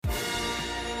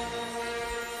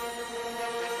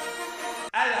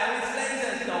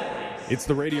It's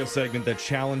the radio segment that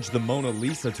challenged the Mona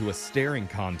Lisa to a staring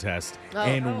contest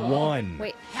and won.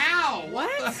 Wait, How?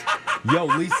 what? Yo,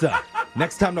 Lisa,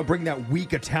 next time don't bring that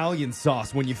weak Italian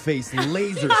sauce when you face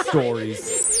Laser Stories.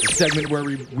 The segment where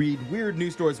we read weird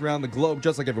news stories around the globe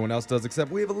just like everyone else does, except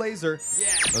we have a laser. Yeah.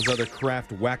 Those other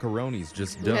craft wackaronis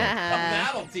just don't.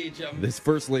 That'll teach them. This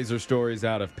first laser story is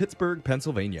out of Pittsburgh,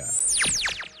 Pennsylvania.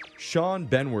 Sean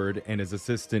Benward and his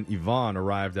assistant Yvonne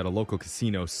arrived at a local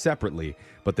casino separately,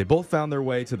 but they both found their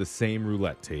way to the same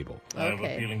roulette table. I have a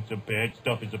Okay. feeling some bad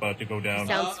stuff is about to go down.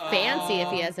 Sounds fancy if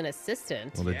he has an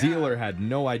assistant. Well, the dealer had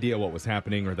no idea what was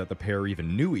happening or that the pair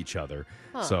even knew each other.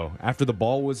 So after the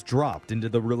ball was dropped into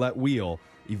the roulette wheel,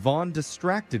 Yvonne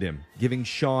distracted him, giving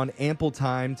Sean ample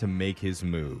time to make his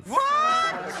move.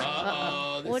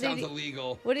 Uh-oh, this What did sounds he-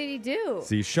 illegal. What did he do?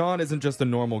 See, Sean isn't just a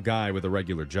normal guy with a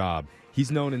regular job. He's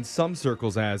known in some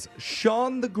circles as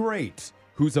Sean the Great,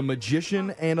 who's a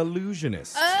magician and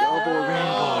illusionist.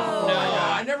 Oh, no,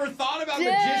 I never thought about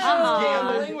magicians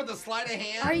gambling with a sleight of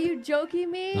hand. Are you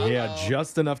joking me? He had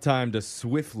just enough time to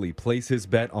swiftly place his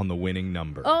bet on the winning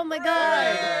number. Oh my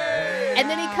god. And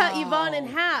then he cut Yvonne in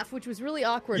half, which was really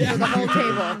awkward for the whole And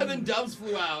table. then doves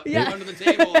flew out Yeah. under the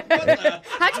table. What the?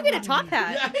 How'd you get a top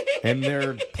hat? And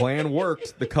their plan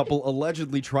worked. The couple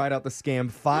allegedly tried out the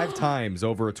scam 5 times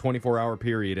over a 24-hour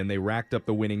period, and they racked up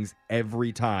the winnings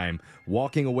every time,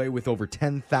 walking away with over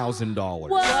 $10,000.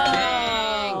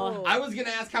 Whoa. I was going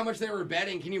to ask how much they were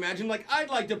betting. Can you imagine? Like, I'd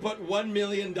like to put $1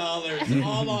 million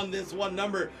all on this one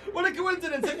number. What a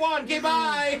coincidence. It won. Okay,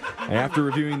 bye. After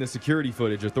reviewing the security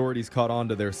footage, authorities caught on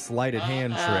to their sleight of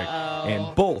hand trick,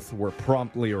 and both were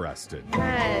promptly arrested.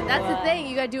 Yeah, that's the thing.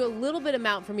 You got to do a little bit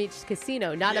amount from each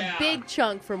casino, not Yeah. a big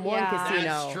chunk from one Yeah. casino.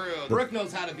 That's true. Brooke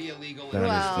knows how to be illegal. That is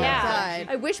Wow, true. Yeah. God.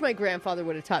 I wish my grandfather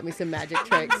would have taught me some magic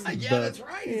tricks. Yeah, The that's right.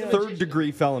 He's a magician.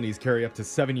 Third-degree felonies carry up to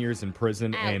 7 years in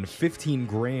prison and 15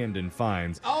 grand in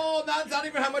fines. Oh, that's not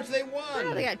even how much they Well,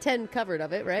 won. they got 10 covered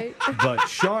of it, right? But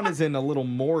Sean is in a little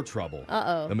more trouble.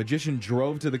 Uh-oh. The magician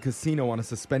drove to the casino on a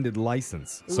suspended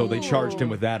license, so they charged him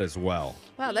with that as well.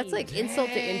 Wow, that's like insult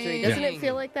to injury. Doesn't it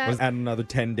feel like that? Was add another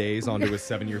 10 days onto his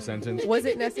 7-year sentence. Was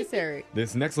it necessary?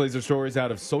 This next laser story is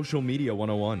out of Social Media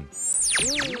 101.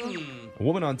 A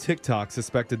woman on TikTok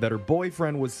suspected that her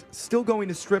boyfriend was still going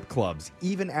to strip clubs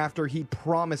even after he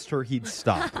promised her he'd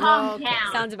stop.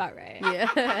 Sounds about right.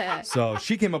 Yeah. So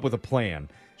she came up with a plan.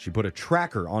 She put a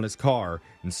tracker on his car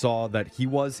and saw that he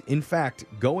was, in fact,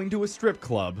 going to a strip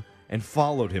club and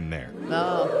followed him there.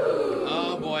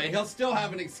 Oh, boy. He'll still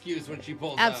have an excuse when she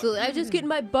pulls Absolutely. I was just getting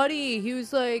my buddy. He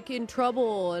was like in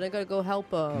trouble and I gotta go help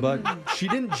him. But she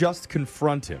didn't just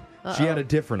confront him. She had a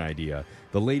different idea.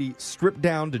 The lady stripped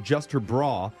down to just her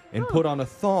bra and put on a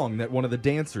thong that one of the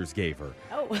dancers gave her.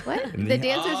 What? And The the-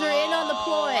 dancers are in on the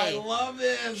I ploy. love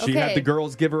this. She had Okay. the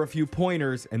girls give her a few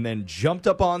pointers and then jumped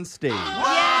up on stage.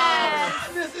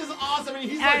 This is awesome. And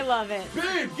he's I like, love it.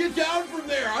 babe, get down from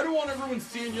there. I don't want everyone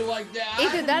seeing you like that.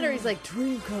 Either that or he's like,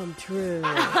 dream come true.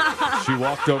 She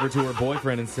walked over to her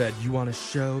boyfriend and said, "You want a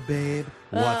show, babe?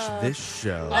 Watch this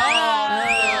show."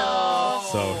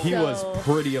 So he was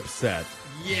pretty upset.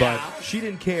 Yeah. But she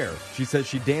didn't care. She says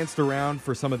she danced around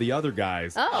for some of the other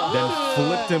guys, then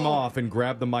flipped him off and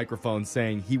grabbed the microphone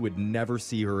saying he would never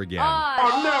see her again.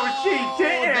 Oh,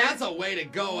 that's a way to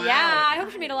go Yeah, out. I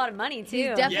hope she made a lot of money too. He's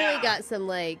definitely Yeah. got some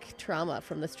like trauma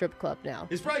from the strip club now.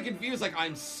 He's probably confused, like,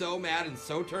 I'm so mad and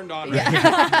so turned on Yeah. right now.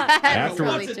 I don't know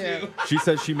what Afterwards, to do. she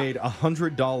says she made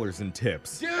 $100 in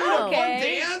tips. Dude, Okay. one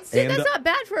dance? See, And that's the- not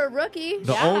bad for a rookie.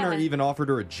 The Yeah. owner even offered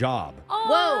her a job.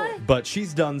 Whoa. But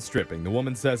she's done stripping. The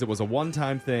woman says it was a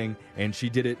one-time thing, and she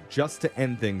did it just to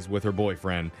end things with her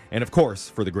boyfriend, and of course,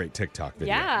 for the great TikTok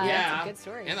video. Yeah, Yeah. that's a good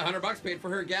story. And the $100 paid for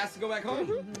her gas to go back home.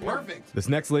 Perfect. This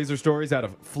next laser story is out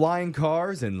of Flying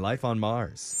Cars and Life on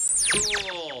Mars.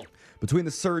 Cool. Between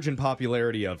the surge in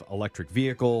popularity of electric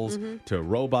vehicles to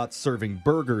robots serving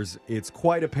burgers, it's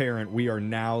quite apparent we are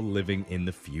now living in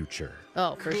the future.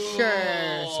 Oh, for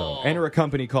sure. So enter a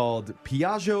company called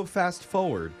Piaggio Fast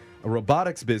Forward, a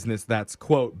robotics business that's,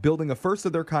 quote, building a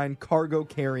first-of-their-kind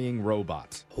cargo-carrying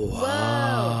robot.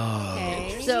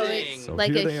 Okay. So Interesting. it's So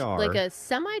like here a they are. like a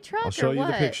semi truck. I'll show or you what?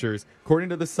 the pictures. According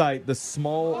to the site, the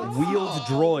small wheeled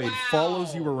droid wow.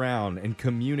 follows you around and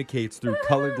communicates through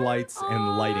colored lights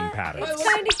and lighting patterns. It's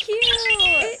kind of cute.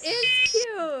 It is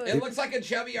cute. It looks like a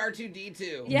chubby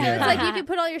R2-D2. Yeah. It's like you can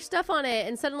put all your stuff on it,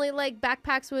 and suddenly, like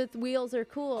backpacks with wheels are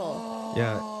cool.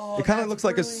 Yeah, it kind of looks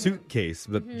like a suitcase,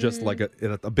 but just like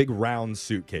a big round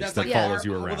suitcase That's that like follows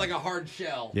you with around. like a hard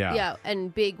shell. Yeah. Yeah,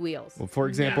 and big wheels. Well, for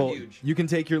example, huge. you can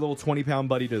take your little 20-pound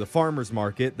buddy to the farmer's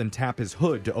market, then tap his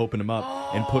hood to open him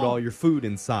up and put all your food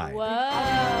inside. Whoa.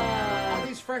 Are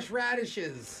these fresh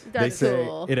radishes. They That's say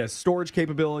cool. it has storage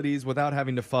capabilities without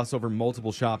having to fuss over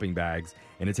multiple shopping bags,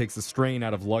 and it takes the strain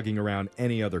out of lugging around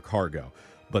any other cargo.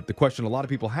 But the question a lot of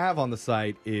people have on the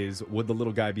site is, would the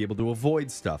little guy be able to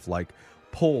avoid stuff like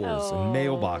poles and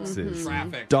mailboxes,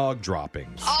 Traffic. and dog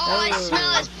droppings?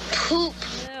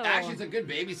 Actually, it's a good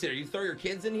babysitter. You throw your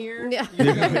kids in here, Yeah. you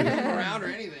don't have to move them around or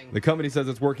anything. The company says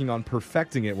it's working on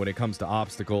perfecting it when it comes to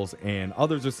obstacles, and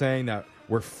others are saying that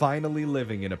we're finally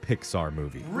living in a Pixar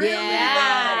movie. Really? Yeah,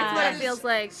 though? that's what That it feels is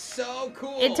like. So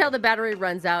cool. Until the battery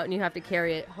runs out and you have to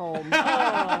carry it home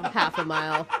half a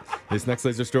mile. This next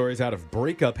laser story is out of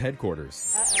Breakup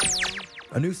headquarters.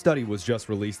 A new study was just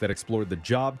released that explored the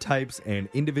job types and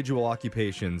individual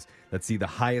occupations that see the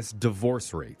highest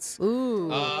divorce rates.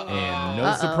 Ooh. And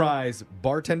no surprise,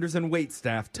 bartenders and wait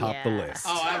staff top the Yeah. list.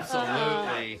 Oh,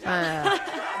 absolutely.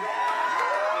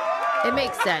 It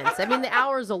makes sense. I mean, the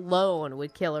hours alone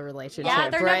would kill a relationship, Yeah,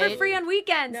 they're right? never free on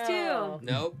weekends, No.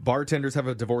 Nope. Bartenders have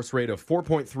a divorce rate of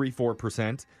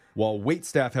 4.34%, while wait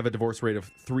staff have a divorce rate of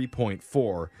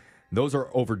 3.4%. Those are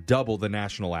over double the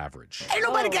national average.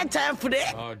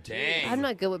 Oh, dang. I'm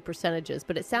not good with percentages,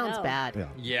 but it sounds No. bad. Yeah.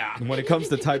 Yeah. And when it comes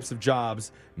to types of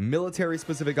jobs,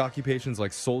 military-specific occupations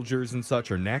like soldiers and such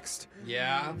are next.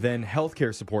 Yeah. Then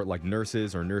healthcare support like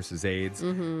nurses or nurses' aides,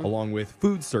 along with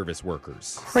food service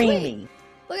workers. Creamy.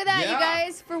 Look at that, Yeah. you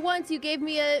guys. For once, you gave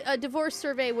me a divorce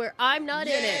survey where I'm not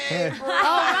in it. Yay, All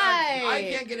right. I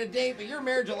can't get a date, but your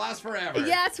marriage will last forever.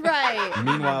 Yeah, that's right.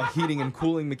 Meanwhile, heating and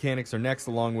cooling mechanics are next,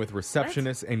 along with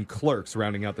receptionists and clerks,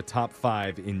 rounding out the top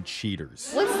 5 in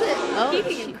cheaters. What's the... Oh,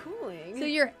 Heating and cooling. so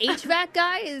your HVAC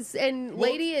guy is... And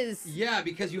Well, lady is... Yeah,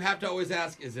 because you have to always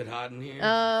ask, is it hot in here?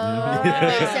 Oh, And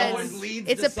makes that always sense. leads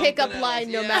It's to a pickup something line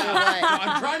else. no Yeah. matter what.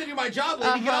 I'm trying to do my job,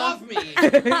 lady. Get off me.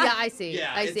 Yeah, I see.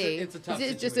 Yeah, I it's a- see. it's a tough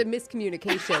It's just a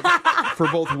miscommunication. For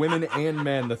both women and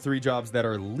men, the 3 jobs that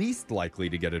are least likely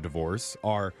to get a divorce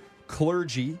are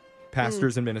clergy,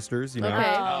 pastors and ministers, you know,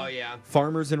 Okay. Oh, yeah.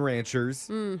 farmers and ranchers,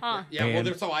 Huh. Yeah, well, And-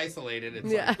 they're so isolated. It's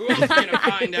Yeah. like, who else are going to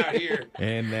find out here?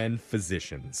 and then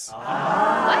physicians.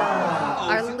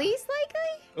 Are least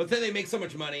likely? Well, then they make so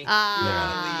much money. Ah, You don't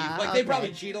want to leave. Like, they okay.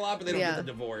 probably cheat a lot, but they don't Yeah. get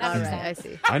the divorce. All right, I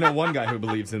see. I know one guy who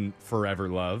believes in forever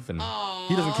love, and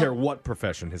he doesn't care what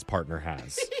profession his partner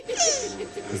has.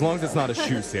 As long as it's not a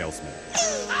shoe salesman.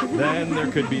 Then there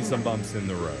could be some bumps in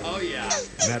the road. Oh, yeah.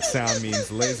 And that sound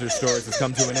means Laser Stories has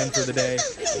come to an end for the day.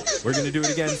 We're going to do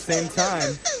it again same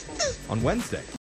time on Wednesday.